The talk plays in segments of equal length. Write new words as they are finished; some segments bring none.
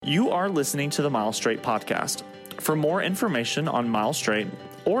You are listening to the Mile Straight podcast. For more information on Mile Straight,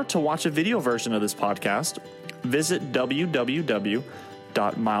 or to watch a video version of this podcast, visit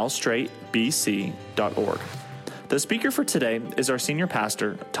www.milestraightbc.org. The speaker for today is our senior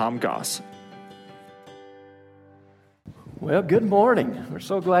pastor, Tom Goss. Well, good morning. We're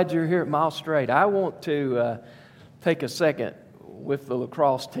so glad you're here at Mile Straight. I want to take a second with the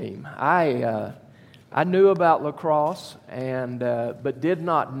lacrosse team. I knew about lacrosse, but did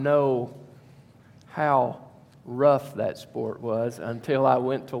not know how rough that sport was until I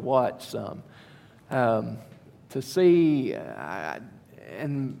went to watch some. To see,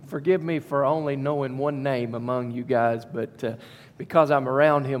 and forgive me for only knowing one name among you guys, but because I'm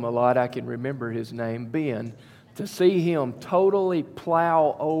around him a lot, I can remember his name, Ben. To see him totally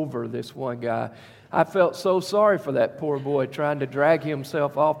plow over this one guy, I felt so sorry for that poor boy trying to drag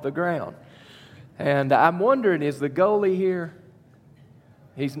himself off the ground. And I'm wondering, is the goalie here?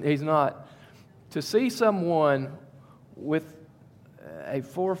 He's not. To see someone with a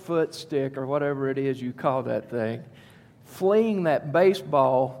 4-foot stick or whatever it is you call that thing, fleeing that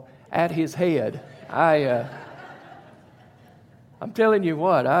baseball at his head, I'm telling you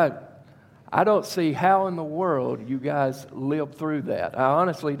what, I don't see how in the world you guys live through that. I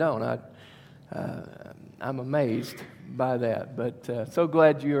honestly don't. I'm amazed by that. But so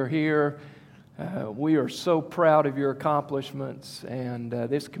glad you're here. We are so proud of your accomplishments, and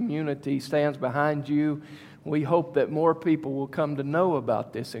this community stands behind you. We hope that more people will come to know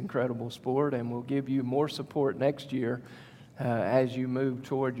about this incredible sport, and we'll give you more support next year as you move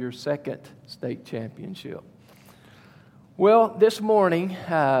toward your second state championship. Well, this morning,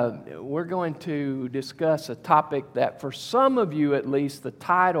 we're going to discuss a topic that for some of you at least, the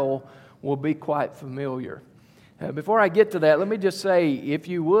title will be quite familiar. Before I get to that, let me just say, if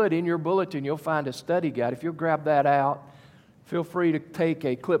you would, in your bulletin, you'll find a study guide. If you'll grab that out, feel free to take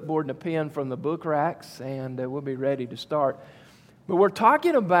a clipboard and a pen from the book racks, and we'll be ready to start. But we're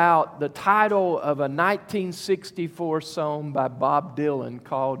talking about the title of a 1964 song by Bob Dylan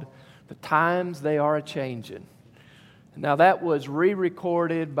called "The Times They Are A-Changin'." Now, that was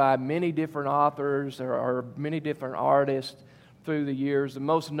re-recorded by many different authors or many different artists through the years. The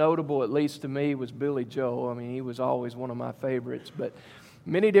most notable, at least to me, was Billy Joel. I mean, he was always one of my favorites, but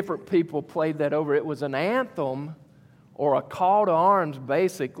many different people played that over. It was an anthem or a call to arms,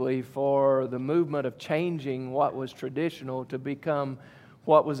 basically, for the movement of changing what was traditional to become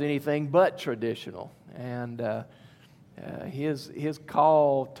what was anything but traditional. And his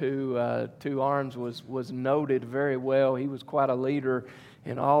call to arms was noted very well. He was quite a leader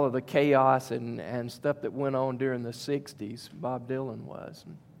in all of the chaos and stuff that went on during the 60s. Bob Dylan was.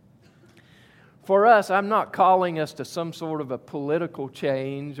 For us, I'm not calling us to some sort of a political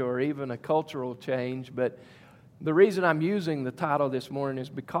change or even a cultural change, but the reason I'm using the title this morning is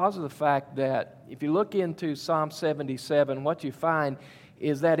because of the fact that if you look into Psalm 77, what you find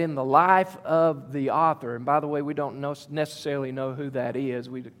is that in the life of the author, and by the way, we don't necessarily know who that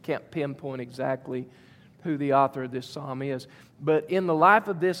is. We can't pinpoint exactly who the author of this psalm is. But in the life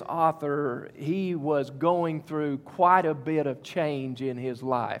of this author, he was going through quite a bit of change in his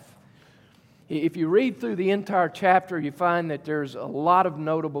life. If you read through the entire chapter, you find that there's a lot of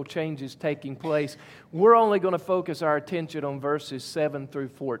notable changes taking place. We're only going to focus our attention on verses 7 through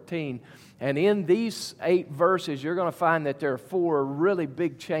 14. And in these 8 verses, you're going to find that there are 4 really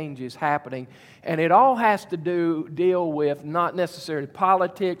big changes happening. And it all has to deal with not necessarily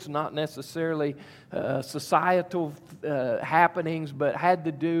politics, not necessarily societal happenings, but had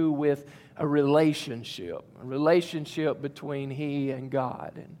to do with a relationship between he and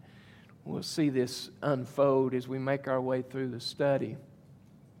God. And we'll see this unfold as we make our way through the study.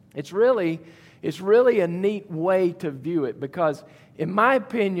 It's really a neat way to view it because, in my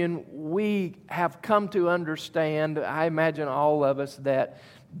opinion, we have come to understand, I imagine all of us, that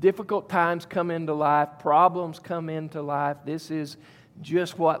difficult times come into life, problems come into life. This is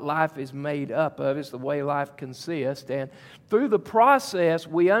just what life is made up of. It's the way life consists. And through the process,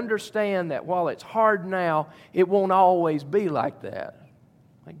 we understand that while it's hard now, it won't always be like that.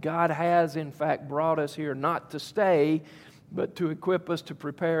 God has, in fact, brought us here not to stay, but to equip us, to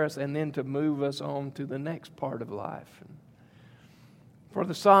prepare us, and then to move us on to the next part of life. For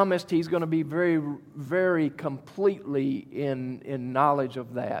the psalmist, he's going to be very, very completely in knowledge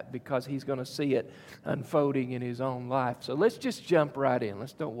of that because he's going to see it unfolding in his own life. So let's just jump right in.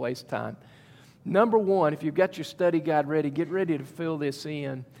 Let's don't waste time. Number 1, if you've got your study guide ready, get ready to fill this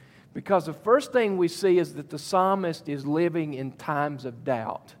in. Because the first thing we see is that the psalmist is living in times of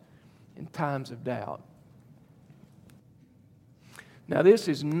doubt. In times of doubt. Now, this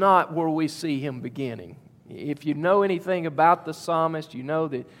is not where we see him beginning. If you know anything about the psalmist, you know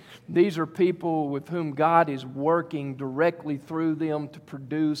that these are people with whom God is working directly through them to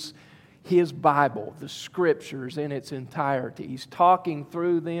produce His Bible, the Scriptures in its entirety. He's talking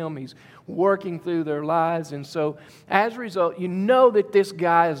through them. He's working through their lives. And so, as a result, you know that this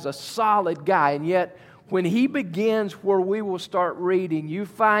guy is a solid guy. And yet, when he begins where we will start reading, you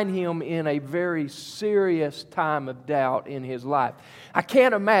find him in a very serious time of doubt in his life. I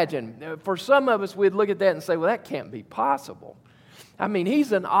can't imagine. For some of us, we'd look at that and say, well, that can't be possible. I mean,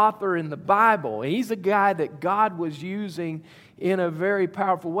 he's an author in the Bible. He's a guy that God was using in a very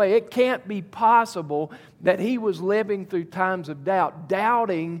powerful way. It can't be possible that he was living through times of doubt,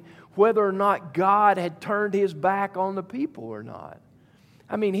 doubting whether or not God had turned His back on the people or not.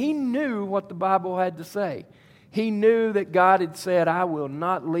 I mean, he knew what the Bible had to say. He knew that God had said, I will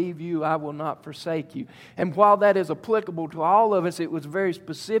not leave you, I will not forsake you. And while that is applicable to all of us, it was very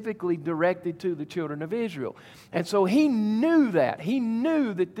specifically directed to the children of Israel. And so he knew that. He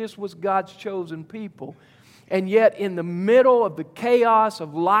knew that this was God's chosen people. And yet, in the middle of the chaos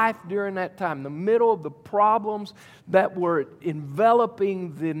of life during that time, in the middle of the problems that were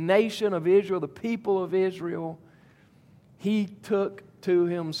enveloping the nation of Israel, the people of Israel, he took to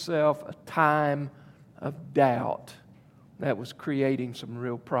himself a time of doubt that was creating some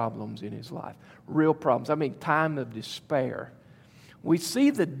real problems in his life. Real problems. I mean, time of despair. We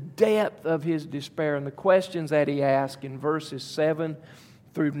see the depth of his despair and the questions that he asked in verses 7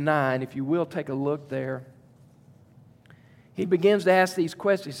 through 9. If you will, take a look there. He begins to ask these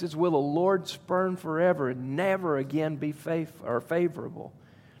questions. He says, will the Lord spurn forever and never again be favorable?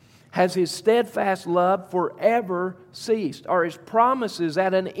 Has His steadfast love forever ceased? Are His promises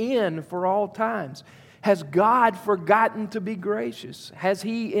at an end for all times? Has God forgotten to be gracious? Has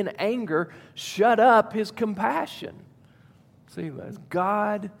He in anger shut up His compassion? See, has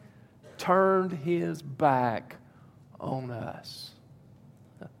God turned His back on us?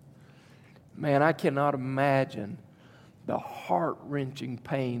 Man, I cannot imagine the heart-wrenching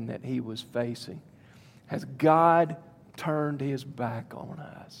pain that he was facing. Has God turned His back on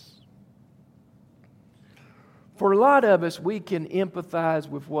us? For a lot of us, we can empathize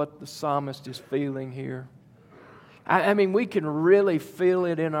with what the psalmist is feeling here. I mean, we can really feel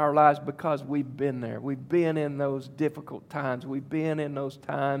it in our lives because we've been there. We've been in those difficult times. We've been in those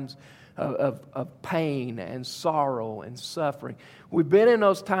times of pain and sorrow and suffering. We've been in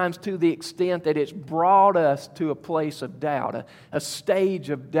those times to the extent that it's brought us to a place of doubt, a stage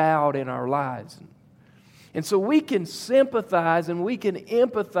of doubt in our lives. And so we can sympathize and we can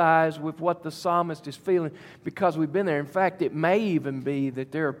empathize with what the psalmist is feeling because we've been there. In fact, it may even be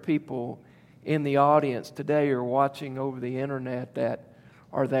that there are people in the audience today or watching over the internet that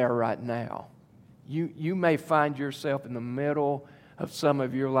are there right now. You may find yourself in the middle of some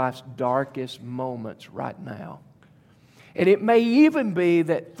of your life's darkest moments right now. And it may even be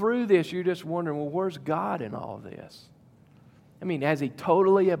that through this you're just wondering, well, where's God in all this? I mean, has He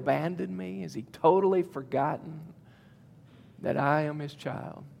totally abandoned me? Has He totally forgotten that I am His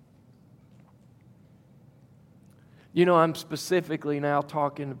child? You know, I'm specifically now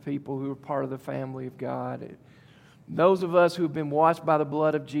talking to people who are part of the family of God. Those of us who have been washed by the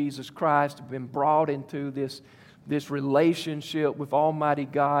blood of Jesus Christ have been brought into this relationship with Almighty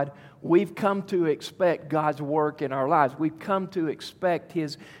God. We've come to expect God's work in our lives. We've come to expect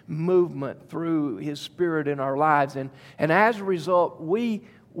His movement through His Spirit in our lives. And as a result, we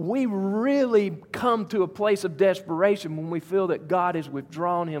really come to a place of desperation when we feel that God has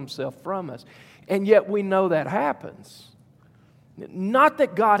withdrawn Himself from us. And yet we know that happens. Not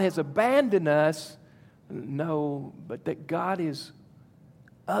that God has abandoned us, no, but that God is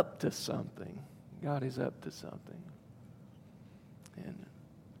up to something. God is up to something. And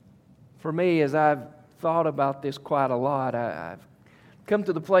for me, as I've thought about this quite a lot, I've come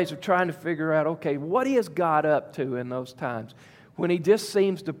to the place of trying to figure out, okay, what is God up to in those times when He just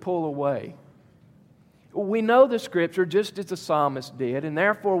seems to pull away? We know the Scripture just as the psalmist did, and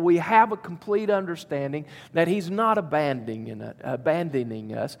therefore we have a complete understanding that He's not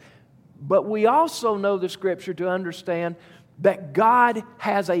abandoning us. But we also know the Scripture to understand that God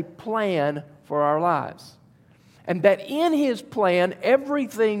has a plan for our lives. And that in His plan,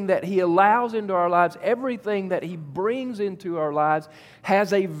 everything that He allows into our lives, everything that He brings into our lives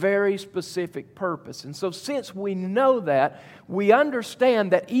has a very specific purpose. And so since we know that, we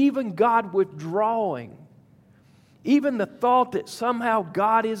understand that even God withdrawing, even the thought that somehow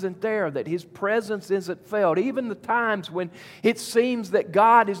God isn't there, that His presence isn't felt, even the times when it seems that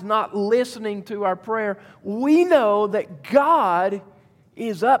God is not listening to our prayer, we know that God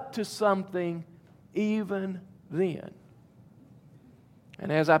is up to something even then.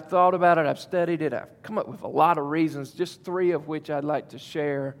 And as I've thought about it, I've studied it, I've come up with a lot of reasons, just 3 of which I'd like to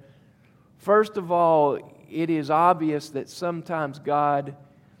share. First of all, it is obvious that sometimes God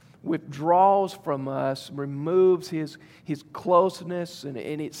withdraws from us, removes His closeness, and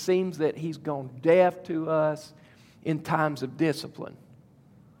it seems that He's gone deaf to us in times of discipline.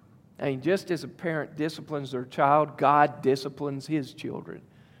 I mean, just as a parent disciplines their child, God disciplines His children.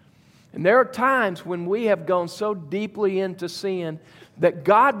 And there are times when we have gone so deeply into sin that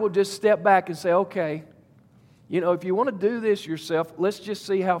God will just step back and say, okay, if you want to do this yourself, let's just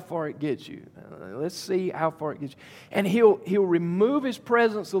see how far it gets you. Let's see how far it gets you. And He'll remove His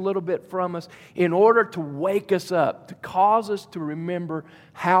presence a little bit from us in order to wake us up, to cause us to remember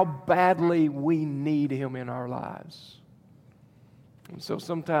how badly we need Him in our lives. And so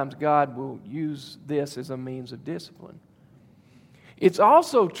sometimes God will use this as a means of discipline. It's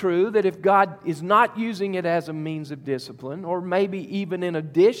also true that if God is not using it as a means of discipline, or maybe even in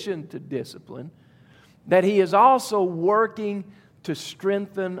addition to discipline, that He is also working to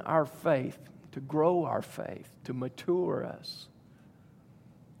strengthen our faith, to grow our faith, to mature us.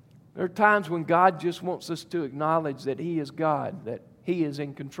 There are times when God just wants us to acknowledge that He is God, that He is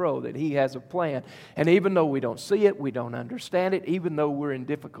in control, that He has a plan. And even though we don't see it, we don't understand it, even though we're in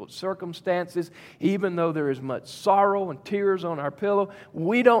difficult circumstances, even though there is much sorrow and tears on our pillow,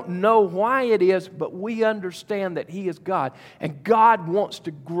 we don't know why it is, but we understand that He is God. And God wants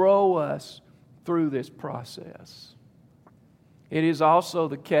to grow us through this process. It is also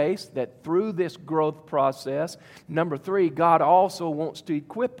the case that through this growth process, number 3, God also wants to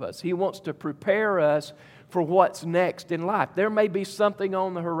equip us. He wants to prepare us for what's next in life. There may be something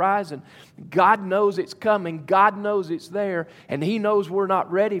on the horizon. God knows it's coming. God knows it's there. And He knows we're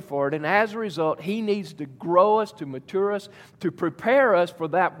not ready for it. And as a result, He needs to grow us, to mature us, to prepare us for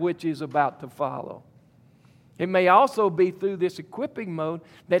that which is about to follow. It may also be through this equipping mode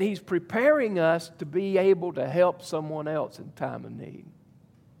that He's preparing us to be able to help someone else in time of need.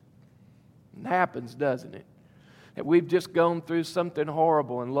 It happens, doesn't it? That we've just gone through something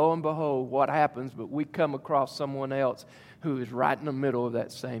horrible, and lo and behold, what happens? But we come across someone else who is right in the middle of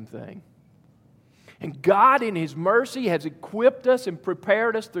that same thing. And God, in His mercy, has equipped us and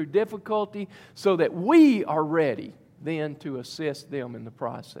prepared us through difficulty so that we are ready then to assist them in the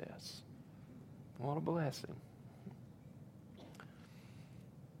process. What a blessing.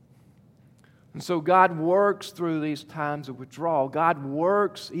 And so God works through these times of withdrawal. God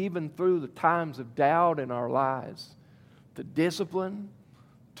works even through the times of doubt in our lives to discipline,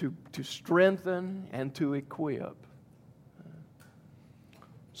 to strengthen, and to equip.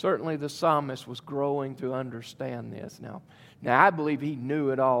 Certainly the psalmist was growing to understand this. Now I believe he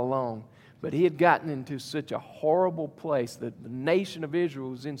knew it all along, but he had gotten into such a horrible place that the nation of Israel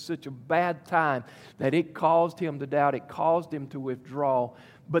was in such a bad time that it caused him to doubt, it caused him to withdraw.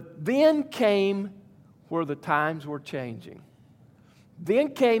 But then came where the times were changing.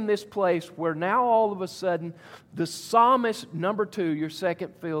 Then came this place where now all of a sudden the psalmist, number 2, your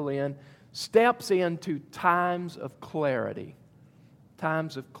second fill-in, steps into times of clarity.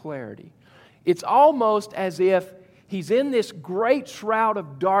 Times of clarity. It's almost as if he's in this great shroud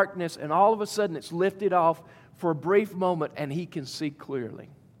of darkness and all of a sudden it's lifted off for a brief moment and he can see clearly.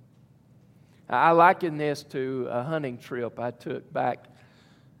 I liken this to a hunting trip I took back.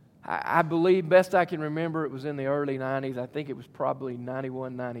 I believe, best I can remember, it was in the early 90s. I think it was probably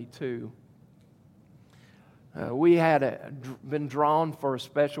 91, 92. We had been drawn for a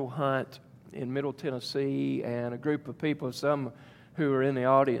special hunt in Middle Tennessee, and a group of people, some who are in the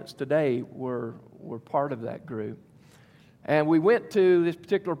audience today, were part of that group. And we went to this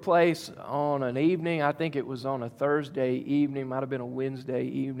particular place on an evening. I think it was on a Thursday evening, might have been a Wednesday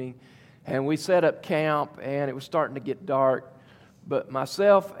evening. And we set up camp, and it was starting to get dark. But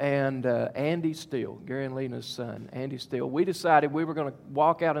myself and Andy Steele, Gary and Lena's son, Andy Steele, we decided we were going to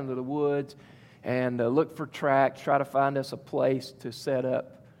walk out into the woods and look for tracks, try to find us a place to set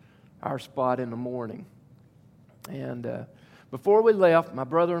up our spot in the morning. And before we left, my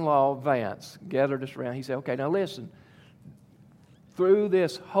brother-in-law, Vance, gathered us around. He said, okay, now listen, through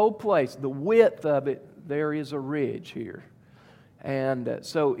this whole place, the width of it, there is a ridge here. And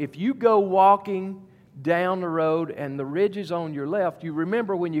so if you go walking down the road and the ridge is on your left, you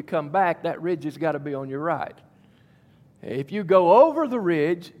remember when you come back, that ridge has got to be on your right. If you go over the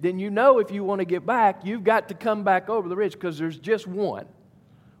ridge, then you know if you want to get back, you've got to come back over the ridge because there's just one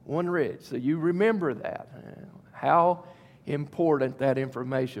ridge. So you remember that. How important that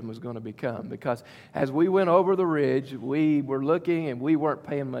information was going to become, because as we went over the ridge, we were looking and we weren't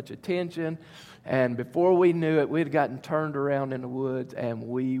paying much attention, and before we knew it, we had gotten turned around in the woods and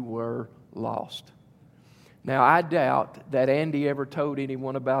we were lost. Now, I doubt that Andy ever told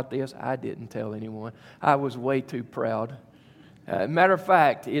anyone about this. I didn't tell anyone. I was way too proud. Matter of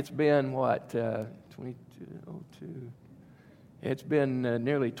fact, it's been, 2202? It's been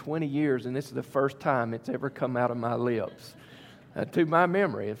nearly 20 years, and this is the first time it's ever come out of my lips. To my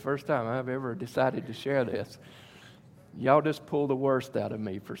memory, the first time I've ever decided to share this. Y'all just pull the worst out of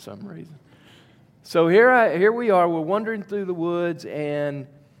me for some reason. So here we are. We're wandering through the woods, and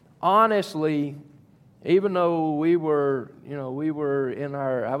honestly, even though I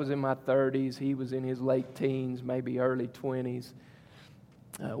was in my 30s, he was in his late teens, maybe early 20s,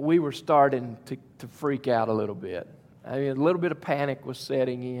 we were starting to freak out a little bit. I mean, a little bit of panic was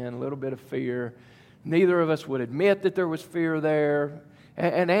setting in, a little bit of fear. Neither of us would admit that there was fear there.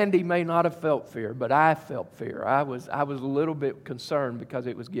 And Andy may not have felt fear, but I felt fear. I was a little bit concerned because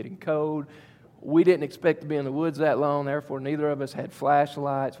it was getting cold. We didn't expect to be in the woods that long, therefore neither of us had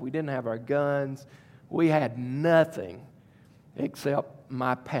flashlights. We didn't have our guns. We had nothing except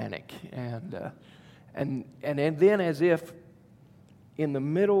my panic. And then as if in the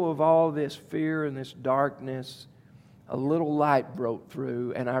middle of all this fear and this darkness, a little light broke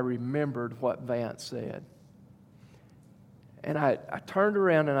through, and I remembered what Vance said. And I turned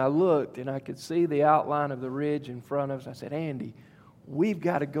around and I looked, and I could see the outline of the ridge in front of us. I said, Andy, we've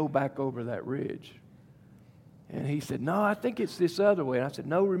got to go back over that ridge. And he said, no, I think it's this other way. And I said,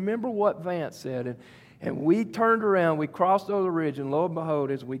 no, remember what Vance said. And we turned around, we crossed over the ridge, and lo and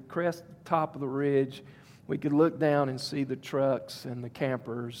behold, as we crest the top of the ridge, we could look down and see the trucks and the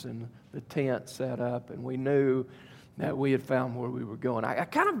campers and the tent set up, and we knew that we had found where we were going. I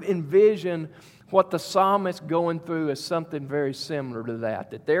kind of envision what the psalmist going through as something very similar to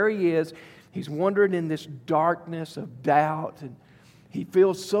that there he is, he's wandering in this darkness of doubt, and he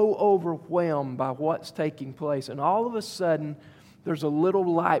feels so overwhelmed by what's taking place, and all of a sudden, there's a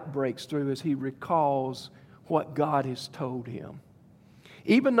little light breaks through as he recalls what God has told him.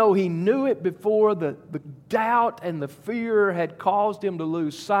 Even though he knew it before, the doubt and the fear had caused him to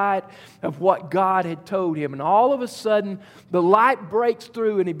lose sight of what God had told him. And all of a sudden, the light breaks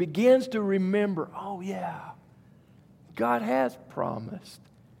through and he begins to remember, oh yeah, God has promised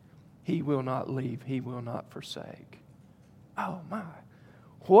He will not leave, He will not forsake. Oh my,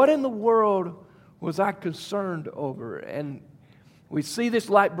 what in the world was I concerned over? And we see this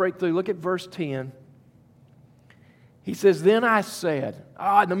light break through. Look at verse 10. He says, then I said,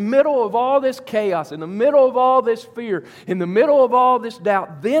 in the middle of all this chaos, in the middle of all this fear, in the middle of all this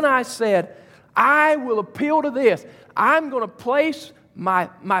doubt, then I said, I will appeal to this. I'm going to place my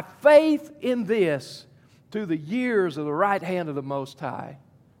faith in this through the years of the right hand of the Most High.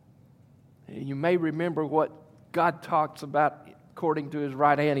 And you may remember what God talks about according to His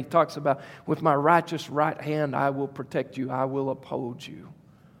right hand. He talks about, with my righteous right hand I will protect you, I will uphold you.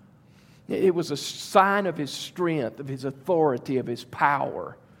 It was a sign of His strength, of His authority, of His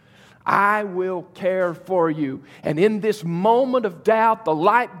power. I will care for you. And in this moment of doubt, the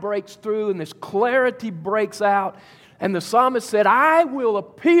light breaks through and this clarity breaks out. And the psalmist said, I will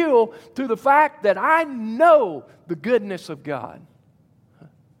appeal to the fact that I know the goodness of God.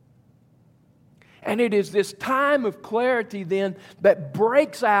 And it is this time of clarity then that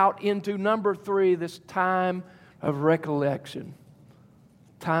breaks out into number 3, this time of recollection.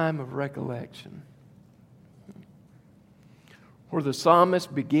 Time of recollection, where the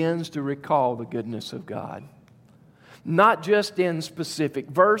psalmist begins to recall the goodness of God. Not just in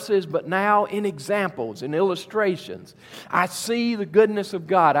specific verses, but now in examples, in illustrations. I see the goodness of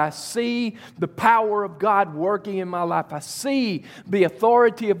God. I see the power of God working in my life. I see the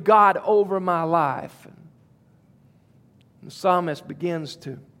authority of God over my life. And the psalmist begins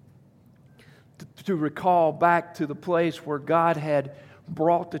to recall back to the place where God had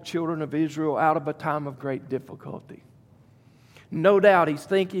brought the children of Israel out of a time of great difficulty. No doubt he's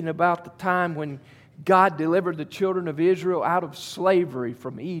thinking about the time when God delivered the children of Israel out of slavery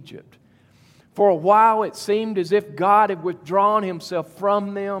from Egypt. For a while it seemed as if God had withdrawn Himself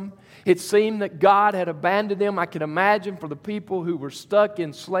from them. It seemed that God had abandoned them. I can imagine for the people who were stuck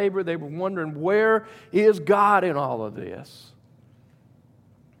in slavery, they were wondering, where is God in all of this?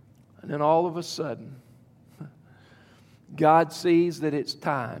 And then all of a sudden, God sees that it's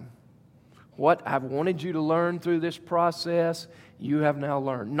time. What I've wanted you to learn through this process, you have now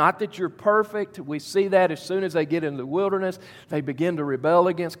learned. Not that you're perfect. We see that as soon as they get into the wilderness, they begin to rebel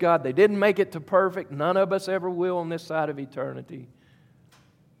against God. They didn't make it to perfect. None of us ever will on this side of eternity.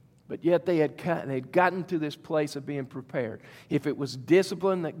 But yet they'd gotten to this place of being prepared. If it was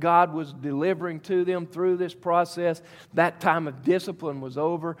discipline that God was delivering to them through this process, that time of discipline was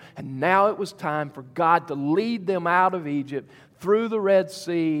over. And now it was time for God to lead them out of Egypt, through the Red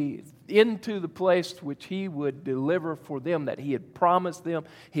Sea, into the place which He would deliver for them, that He had promised them,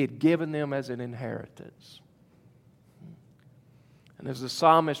 He had given them as an inheritance. And as the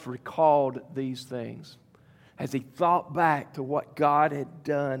psalmist recalled these things, as he thought back to what God had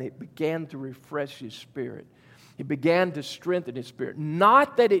done, it began to refresh his spirit. It began to strengthen his spirit.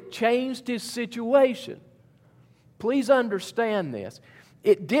 Not that it changed his situation. Please understand this.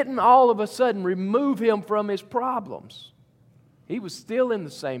 It didn't all of a sudden remove him from his problems. He was still in the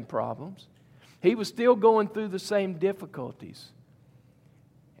same problems. He was still going through the same difficulties.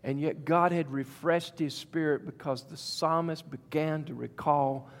 And yet God had refreshed his spirit because the psalmist began to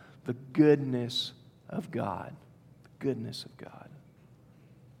recall the goodness of God. The goodness of God.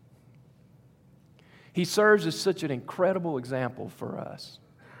 He serves as such an incredible example for us.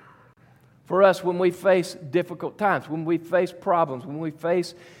 For us, when we face difficult times, when we face problems, when we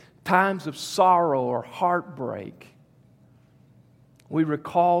face times of sorrow or heartbreak, we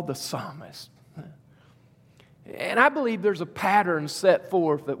recall the psalmist. And I believe there's a pattern set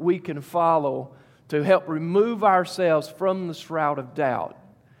forth that we can follow to help remove ourselves from the shroud of doubt,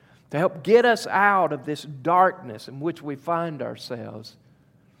 to help get us out of this darkness in which we find ourselves.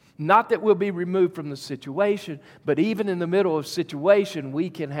 Not that we'll be removed from the situation, but even in the middle of situation, we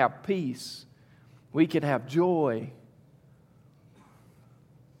can have peace. We can have joy.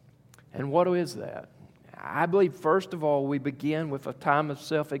 And what is that? I believe, first of all, we begin with a time of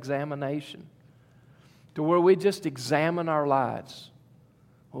self-examination, to where we just examine our lives.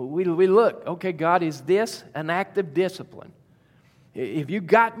 We look, okay, God, is this an act of discipline? If you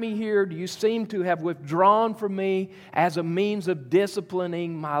got me here, do you seem to have withdrawn from me as a means of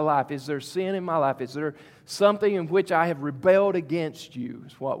disciplining my life? Is there sin in my life? Is there something in which I have rebelled against you,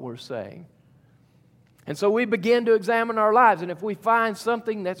 is what we're saying. And so we begin to examine our lives. And if we find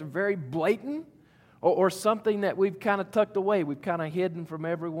something that's very blatant, or something that we've kind of tucked away, we've kind of hidden from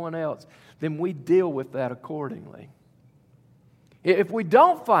everyone else, then we deal with that accordingly. If we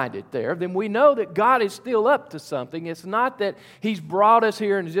don't find it there, then we know that God is still up to something. It's not that He's brought us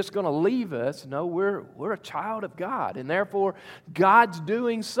here and is just going to leave us. No, we're a child of God, and therefore God's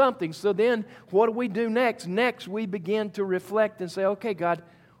doing something. So then what do we do next? Next, we begin to reflect and say, okay, God,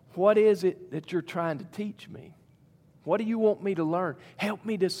 what is it that you're trying to teach me? What do you want me to learn? Help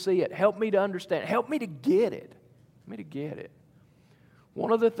me to see it. Help me to understand. Help me to get it. Help me to get it.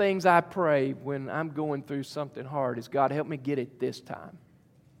 One of the things I pray when I'm going through something hard is, God, help me get it this time.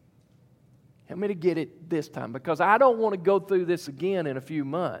 Help me to get it this time, because I don't want to go through this again in a few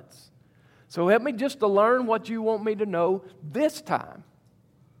months. So help me just to learn what you want me to know this time.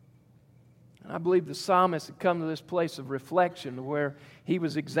 And I believe the psalmist had come to this place of reflection where he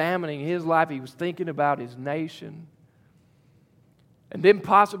was examining his life. He was thinking about his nation. And then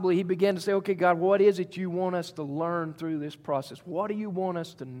possibly he began to say, okay, God, what is it you want us to learn through this process? What do you want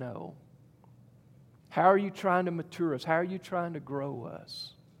us to know? How are you trying to mature us? How are you trying to grow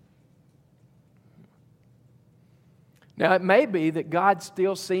us? Now, it may be that God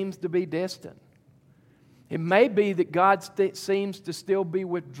still seems to be distant. It may be that God seems to still be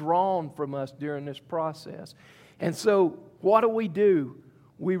withdrawn from us during this process. And so what do?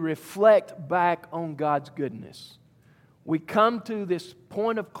 We reflect back on God's goodness. We come to this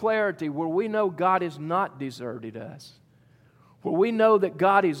point of clarity where we know God has not deserted us, where we know that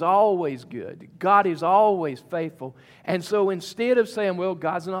God is always good, God is always faithful. And so instead of saying, well,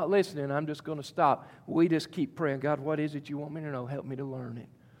 God's not listening, I'm just going to stop, we just keep praying, God, what is it you want me to know? Help me to learn it.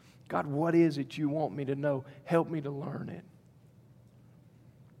 God, what is it you want me to know? Help me to learn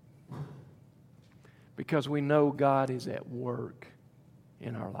it. Because we know God is at work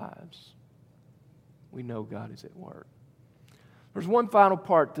in our lives. We know God is at work. There's one final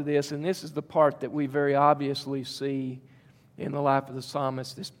part to this, and this is the part that we very obviously see in the life of the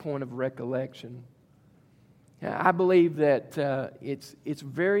psalmist, this point of recollection. Now, I believe that it's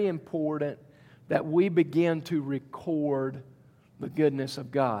very important that we begin to record the goodness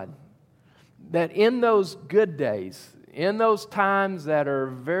of God. That in those good days, in those times that are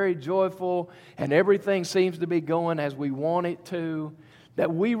very joyful and everything seems to be going as we want it to,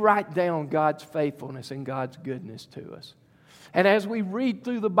 that we write down God's faithfulness and God's goodness to us. And as we read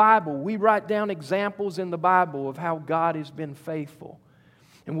through the Bible, we write down examples in the Bible of how God has been faithful.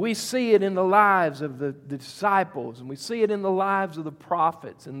 And we see it in the lives of the disciples, and we see it in the lives of the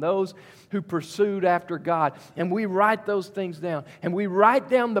prophets and those who pursued after God. And we write those things down. And we write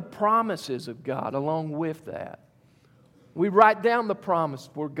down the promises of God along with that. We write down the promise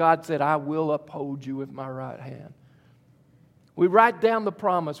where God said, I will uphold you with my right hand. We write down the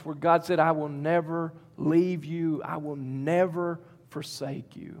promise where God said, I will never leave you. I will never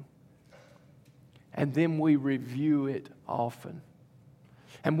forsake you. And then we review it often.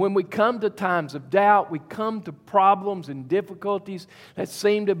 And when we come to times of doubt, we come to problems and difficulties that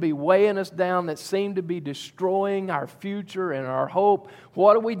seem to be weighing us down, that seem to be destroying our future and our hope,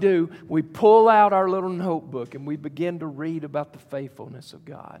 what do? We pull out our little notebook and we begin to read about the faithfulness of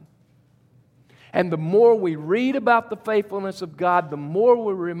God. And the more we read about the faithfulness of God, the more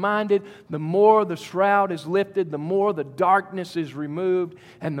we're reminded, the more the shroud is lifted, the more the darkness is removed,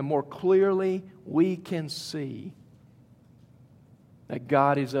 and the more clearly we can see that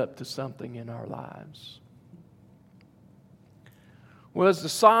God is up to something in our lives. Well, as the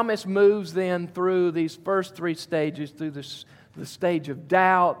psalmist moves then through these first three stages, through the stage of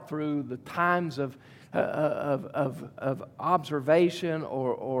doubt, through the times of observation,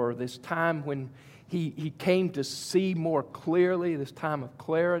 or this time when he came to see more clearly, this time of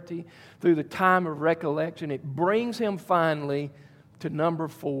clarity, through the time of recollection, it brings him finally to number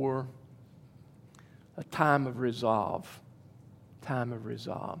 4, a time of resolve. Time of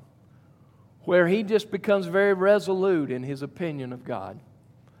resolve, where he just becomes very resolute in his opinion of God,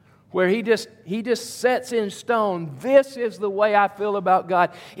 where he just sets in stone, this is the way I feel about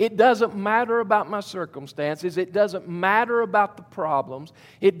God. It doesn't matter about my circumstances. It doesn't matter about the problems.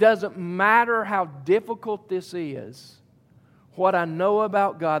 It doesn't matter how difficult this is. What I know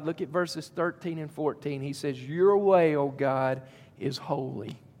about God, look at verses 13 and 14. He says, your way, O God, is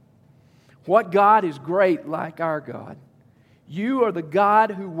holy. What God is great like our God? You are the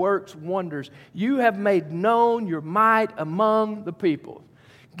God who works wonders. You have made known your might among the people.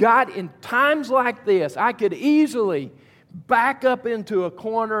 God, in times like this, I could easily back up into a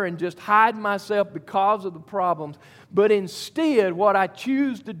corner and just hide myself because of the problems. But instead, what I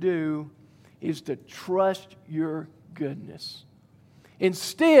choose to do is to trust your goodness.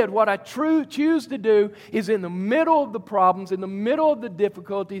 Instead, what I choose to do is in the middle of the problems, in the middle of the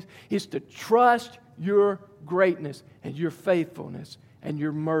difficulties, is to trust your greatness and your faithfulness and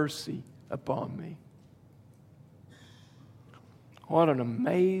your mercy upon me. What an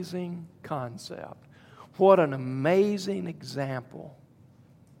amazing concept. What an amazing example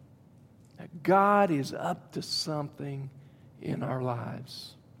that God is up to something in our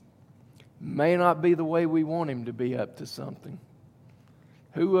lives. May not be the way we want Him to be up to something.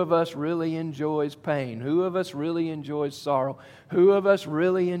 Who of us really enjoys pain? Who of us really enjoys sorrow? Who of us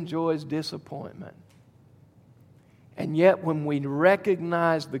really enjoys disappointment? And yet when we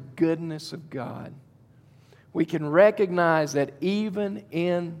recognize the goodness of God, we can recognize that even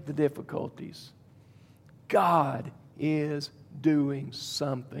in the difficulties, God is doing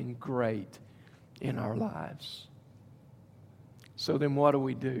something great in our lives. So then what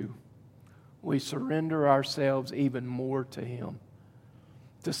do? We surrender ourselves even more to Him.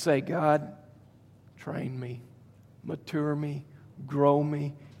 To say, God, train me, mature me, grow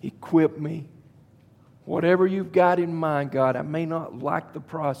me, equip me. Whatever you've got in mind, God, I may not like the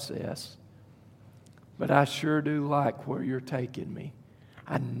process, but I sure do like where you're taking me.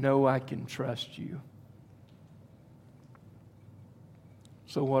 I know I can trust you.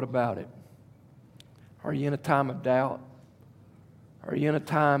 So what about it? Are you in a time of doubt? Are you in a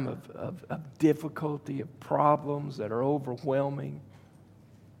time of difficulty, of problems that are overwhelming?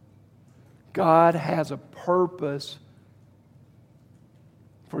 God has a purpose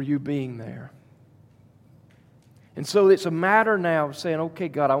for you being there. And so it's a matter now of saying, okay,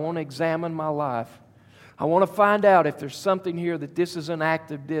 God, I want to examine my life. I want to find out if there's something here that this is an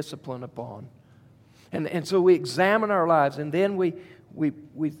act of discipline upon. And so we examine our lives, and then we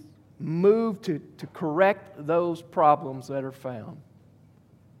move to correct those problems that are found.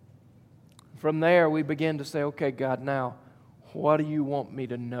 From there, we begin to say, okay, God, now, what do you want me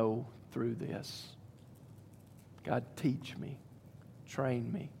to know through this? God, teach me,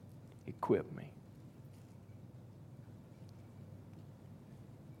 train me, equip me.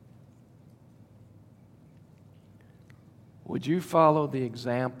 Would you follow the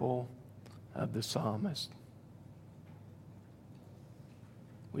example of the psalmist?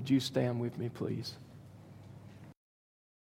 Would you stand with me, please?